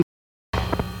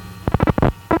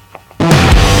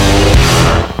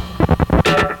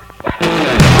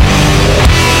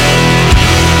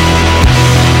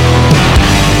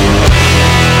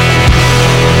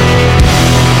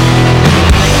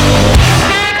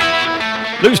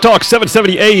News Talk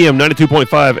 770 AM, 92.5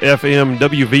 FM,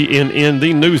 WVNN,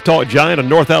 the News Talk giant of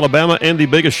North Alabama and the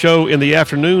biggest show in the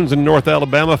afternoons in North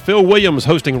Alabama. Phil Williams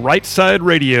hosting Right Side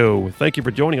Radio. Thank you for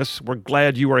joining us. We're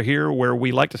glad you are here, where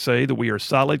we like to say that we are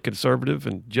solid, conservative,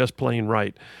 and just plain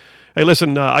right. Hey,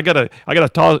 listen, I gotta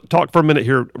talk for a minute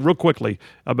here real quickly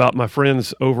about my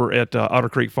friends over at Otter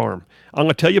Creek Farm. I'm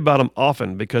going to tell you about them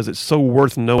often because it's so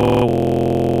worth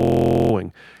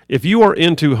knowing. If you are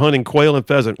into hunting quail and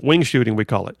pheasant, wing shooting we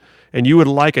call it, and you would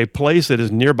like a place that is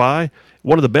nearby,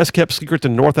 one of the best kept secrets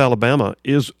in North Alabama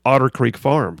is Otter Creek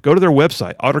Farm. Go to their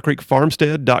website,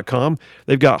 ottercreekfarmstead.com.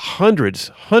 They've got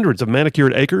hundreds of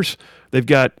manicured acres. They've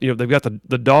got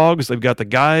the dogs, they've got the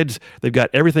guides, they've got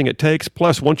everything it takes.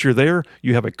 Plus, once you're there,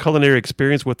 you have a culinary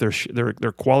experience with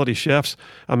their quality chefs.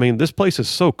 I mean, this place is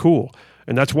so cool.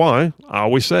 And that's why I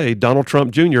always say Donald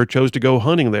Trump Jr. chose to go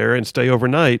hunting there and stay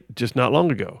overnight just not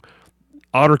long ago.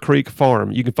 Otter Creek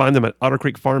Farm. You can find them at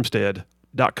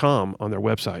ottercreekfarmstead.com on their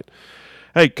website.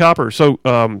 Hey, Copper, so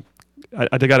I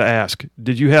got to ask,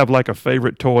 did you have like a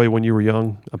favorite toy when you were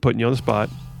young? I'm putting you on the spot.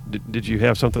 Did you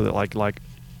have something that like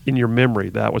in your memory,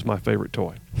 that was my favorite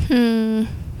toy? I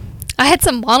had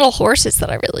some model horses that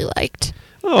I really liked.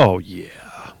 Oh,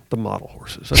 yeah. The model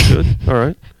horses. That's good. All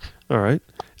right.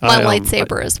 My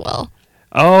lightsaber as well.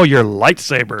 Oh, your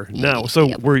lightsaber. Now, so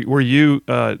Yep. were you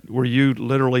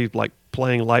literally like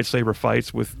playing lightsaber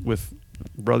fights with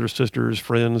brothers, sisters,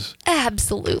 friends?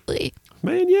 Absolutely.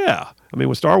 Man, yeah. I mean,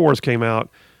 when Star Wars came out,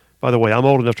 by the way, I'm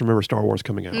old enough to remember Star Wars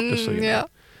coming out, just so you know.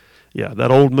 Yeah, that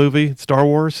old movie, Star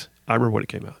Wars, I remember when it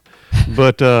came out.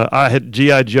 But I had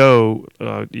G.I. Joe.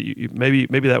 Maybe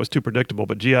that was too predictable,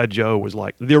 but G.I. Joe was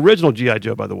like the original G.I.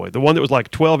 Joe, by the way, the one that was like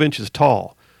 12 inches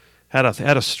tall. Had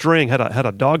a string, had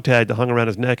a dog tag that hung around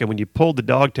his neck, and when you pulled the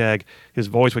dog tag, his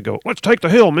voice would go, "Let's take the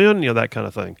hill, men," that kind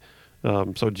of thing.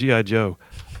 So G.I. Joe,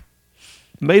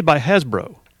 made by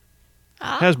Hasbro.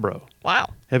 Hasbro. Wow.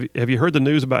 Have you heard the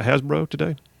news about Hasbro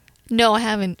today? No, I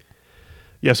haven't.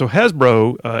 Yeah, so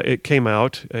Hasbro, it came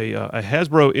out, a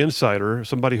Hasbro insider,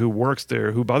 somebody who works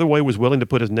there, who, by the way, was willing to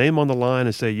put his name on the line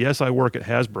and say, "Yes, I work at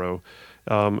Hasbro,"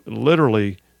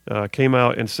 literally came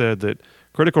out and said that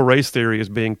critical race theory is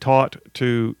being taught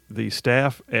to the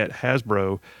staff at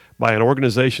Hasbro by an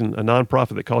organization, a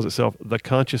nonprofit that calls itself The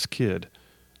Conscious Kid.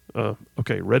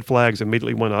 Okay, red flags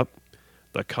immediately went up.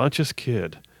 The Conscious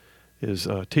Kid is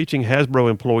teaching Hasbro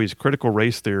employees critical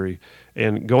race theory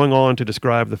and going on to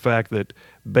describe the fact that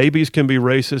babies can be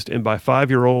racist, and by 5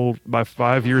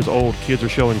 years old, kids are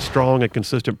showing strong and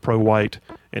consistent pro-white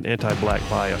and anti-black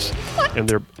bias. What? And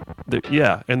they're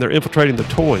infiltrating the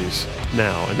toys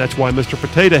now, and that's why Mr.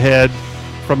 Potato Head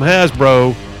from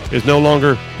Hasbro is no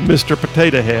longer Mr.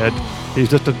 Potato Head. He's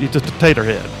just a tater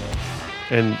head.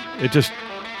 And it just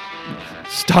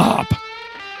stop.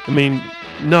 I mean,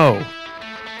 no.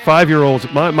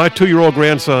 5-year-olds, my 2-year-old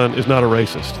grandson is not a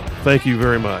racist. Thank you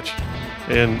very much.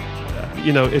 And,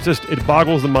 it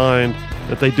boggles the mind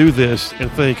that they do this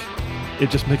and think it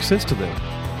just makes sense to them.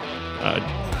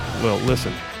 Well,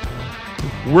 listen,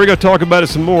 we're going to talk about it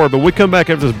some more, but we come back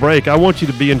after this break. I want you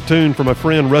to be in tune for my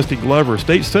friend Rusty Glover,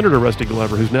 State Senator Rusty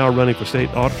Glover, who's now running for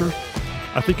state auditor.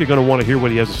 I think you're going to want to hear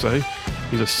what he has to say.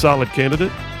 He's a solid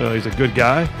candidate. He's a good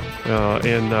guy.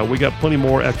 And we got plenty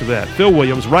more after that. Phil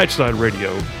Williams, Right Side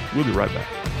Radio. We'll be right back.